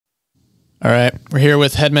All right, we're here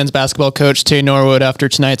with head men's basketball coach Tae Norwood after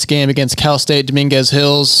tonight's game against Cal State Dominguez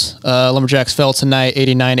Hills. Lumberjacks fell tonight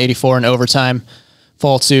 89-84 in overtime.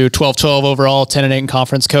 Fall to 12-12 overall, 10-8 in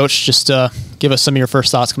conference. Coach, just give us some of your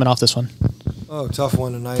first thoughts coming off this one. Oh, tough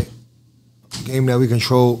one tonight. Game that we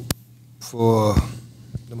controlled for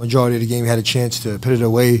the majority of the game. We had a chance to put it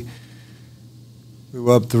away. We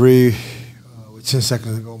were up 3 with 10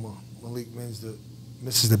 seconds to go. Malik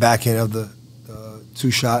misses the back end of the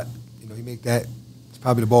two-shot. He make that. It's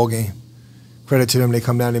probably the ball game. Credit to them. They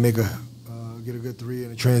come down. They make get a good 3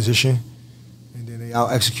 in a transition, and then they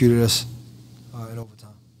out-executed us in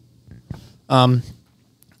overtime.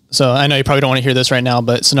 So I know you probably don't want to hear this right now,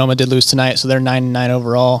 but Sonoma did lose tonight, so they're 9-9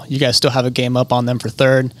 overall. You guys still have a game up on them for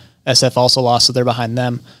third. SF also lost, so they're behind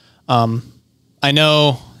them. I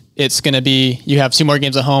know it's going to be, you have 2 more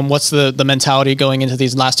games at home. What's the mentality going into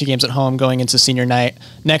these last 2 games at home, going into senior night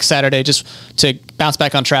next Saturday, just to bounce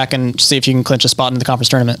back on track and see if you can clinch a spot in the conference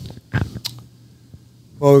tournament?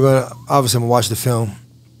 Well, we're going to obviously watch the film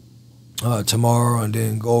tomorrow and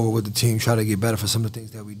then go over with the team, try to get better for some of the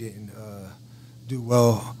things that we didn't do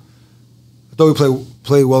well. I thought we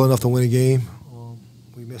played well enough to win a game.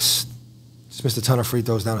 We missed a ton of free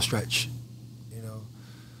throws down the stretch.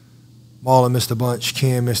 Marlon missed a bunch.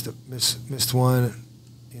 Cam missed one.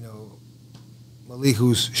 Malik,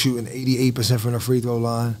 who's shooting 88% from the free throw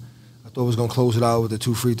line, I thought was going to close it out with the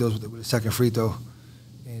 2 free throws with the second free throw.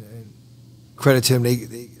 And credit to him, they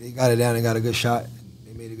got it down and got a good shot.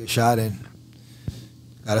 They made a good shot and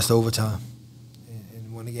got us to overtime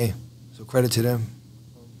and won the game. So credit to them.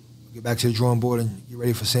 Get back to the drawing board and get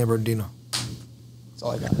ready for San Bernardino. That's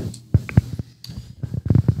all I got.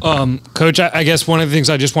 Coach, I guess one of the things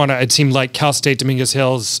I just it seemed like Cal State Dominguez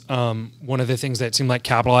Hills, one of the things that seemed like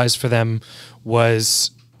capitalized for them was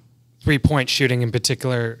 3-point shooting, in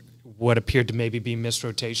particular, what appeared to maybe be missed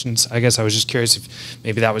rotations. I guess I was just curious if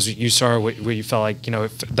maybe that was what you saw, or where you felt like, I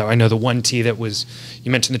know the 1T that was, you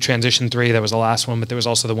mentioned the transition 3, that was the last one, but there was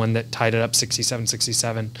also the one that tied it up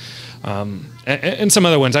 67-67, and some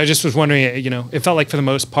other ones. I just was wondering, it felt like for the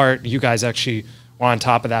most part, you guys actually on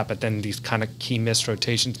top of that, but then these kind of key missed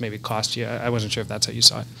rotations maybe cost you. I wasn't sure if that's how you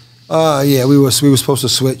saw it. Yeah, we were supposed to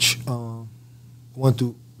switch 1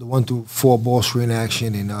 through 4 ball screen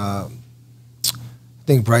action, and I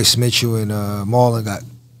think Bryce Mitchell and Marlon got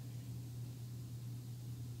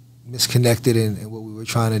misconnected in what we were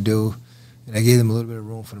trying to do, and I gave them a little bit of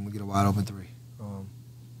room for them to get a wide open 3.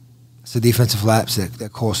 It's a defensive lapse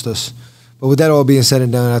that cost us. But with that all being said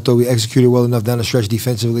and done, I thought we executed well enough down the stretch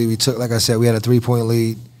defensively. We took, like I said, we had a 3-point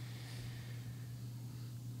lead.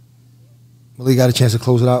 Malik got a chance to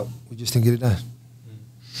close it out. We just didn't get it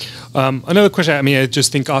done. Another question, I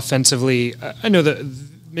just think offensively, I know that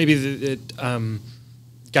maybe the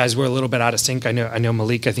guys were a little bit out of sync. I know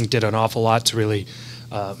Malik, I think, did an awful lot to really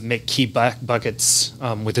make key buckets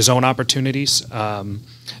with his own opportunities. And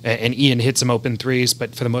Ian hit some open 3s,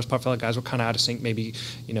 but for the most part, I felt like guys were kind of out of sync. Maybe,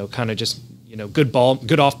 kind of just,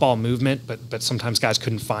 good off-ball movement, but sometimes guys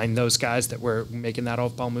couldn't find those guys that were making that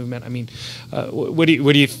off-ball movement. I mean, what do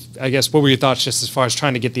you? I guess what were your thoughts just as far as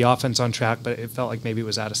trying to get the offense on track? But it felt like maybe it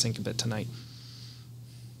was out of sync a bit tonight.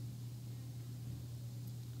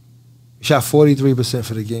 We shot 43%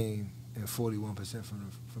 for the game and 41%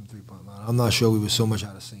 from 3-point line. I'm not sure we were so much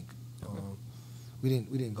out of sync. We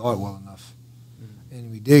didn't guard well enough.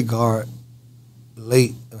 And we did guard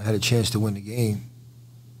late and had a chance to win the game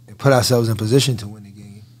and put ourselves in position to win the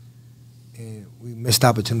game. And we missed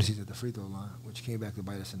opportunities at the free throw line, which came back to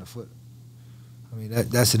bite us in the foot. I mean,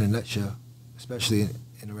 that's in a nutshell, especially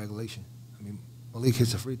in the regulation. I mean, Malik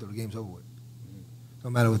hits a free throw, the game's over with. No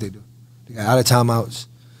matter what they do. They got out of timeouts.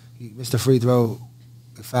 He missed a free throw,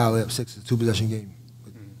 they foul up 6, it's a 2-possession game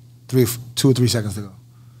with 2 or 3 seconds to go.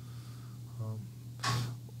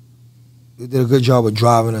 They did a good job of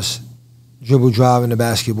driving us, driving the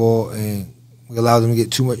basketball, and we allowed them to get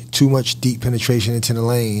too much deep penetration into the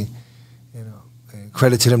lane. And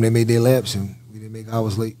credit to them, they made their layups, and we didn't make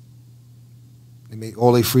ours late. They made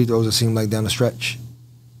all their free throws, it seemed like, down the stretch.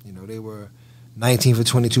 They were 19 for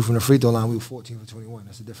 22 from the free throw line. We were 14 for 21.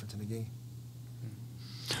 That's the difference in the game.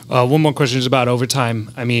 One more question is about overtime.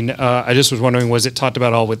 I mean, I just was wondering, was it talked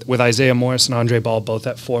about all with Isaiah Morris and Andre Ball both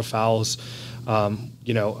at 4 fouls?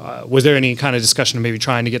 Was there any kind of discussion of maybe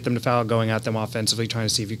trying to get them to foul, going at them offensively, trying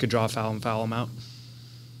to see if you could draw a foul and foul them out?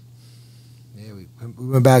 Yeah, we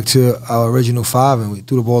went back to our original 5, and we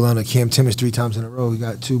threw the ball down to Cam Timmons 3 times in a row. We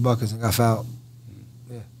got 2 buckets and got fouled.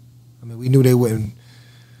 Yeah, I mean, we knew they wouldn't.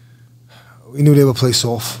 We knew they would play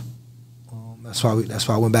soft. That's why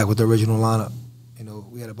I went back with the original lineup.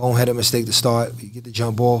 We had a boneheaded mistake to start. We get the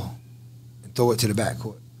jump ball and throw it to the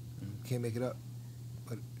backcourt. can't make it up.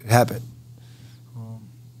 But it happened.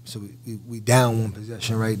 So we down one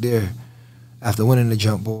possession right there after winning the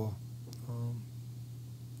jump ball.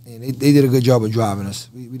 And they did a good job of driving us.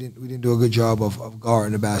 We didn't do a good job of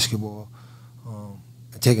guarding the basketball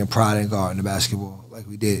and taking pride in guarding the basketball like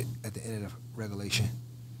we did at the end of the regulation.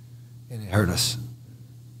 And it hurt us.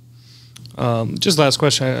 Just last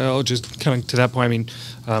question. I'll just kind of to that point. I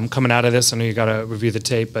mean, coming out of this, I know you got to review the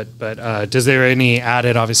tape, but does there any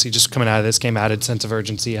added, obviously, just coming out of this game, added sense of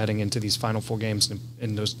urgency heading into these final 4 games and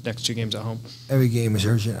in those next 2 games at home? Every game is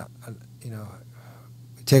urgent.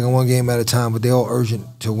 We're taking one game at a time, but they're all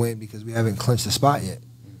urgent to win because we haven't clinched a spot yet.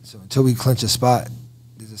 So until we clinch a spot,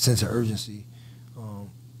 there's a sense of urgency.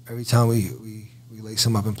 Every time we lace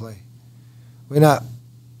them up and play, we're not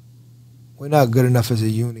good enough as a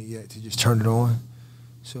unit yet to just turn it on.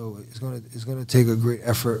 So it's gonna take a great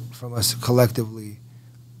effort from us collectively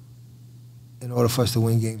in order for us to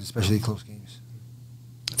win games, especially close games.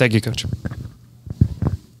 Thank you, Coach.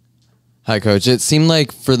 Hi, Coach. It seemed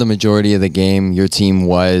like for the majority of the game, your team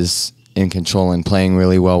was in control and playing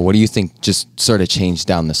really well. What do you think just sort of changed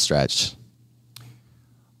down the stretch?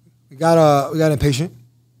 We got impatient.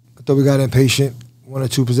 I thought we got impatient 1 or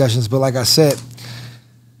 2 possessions, but like I said,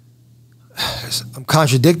 I'm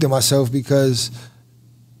contradicting myself because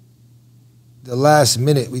the last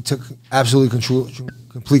minute we took complete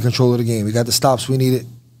control of the game. We got the stops we needed.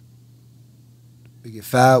 We get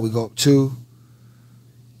fouled, we go up 2.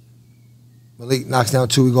 Malik knocks down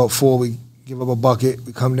 2, we go up 4, we give up a bucket,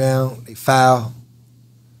 we come down, they foul.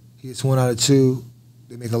 He hits 1 out of 2,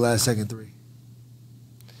 they make a last-second 3.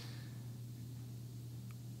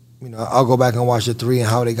 I'll go back and watch the 3 and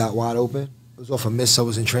how they got wide open. It was off a miss, so it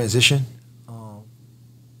was in transition.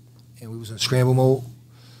 And we was in scramble mode.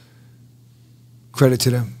 Credit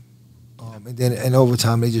to them. And then in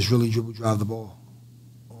overtime, they just really dribble drive the ball.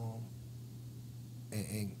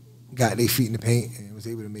 And got their feet in the paint and was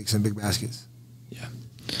able to make some big baskets.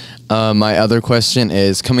 Yeah. My other question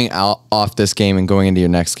is, coming out off this game and going into your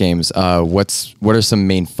next games, what are some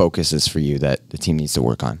main focuses for you that the team needs to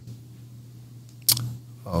work on?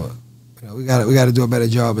 We got to do a better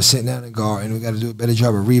job of sitting down and guarding. We got to do a better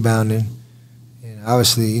job of rebounding. And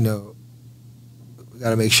obviously, we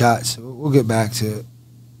got to make shots. We'll get back to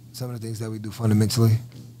some of the things that we do fundamentally.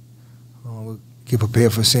 We'll get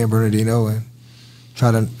prepared for San Bernardino and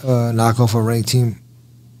try to knock a ranked team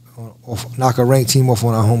off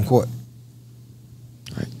on our home court.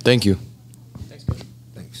 All right. Thank you.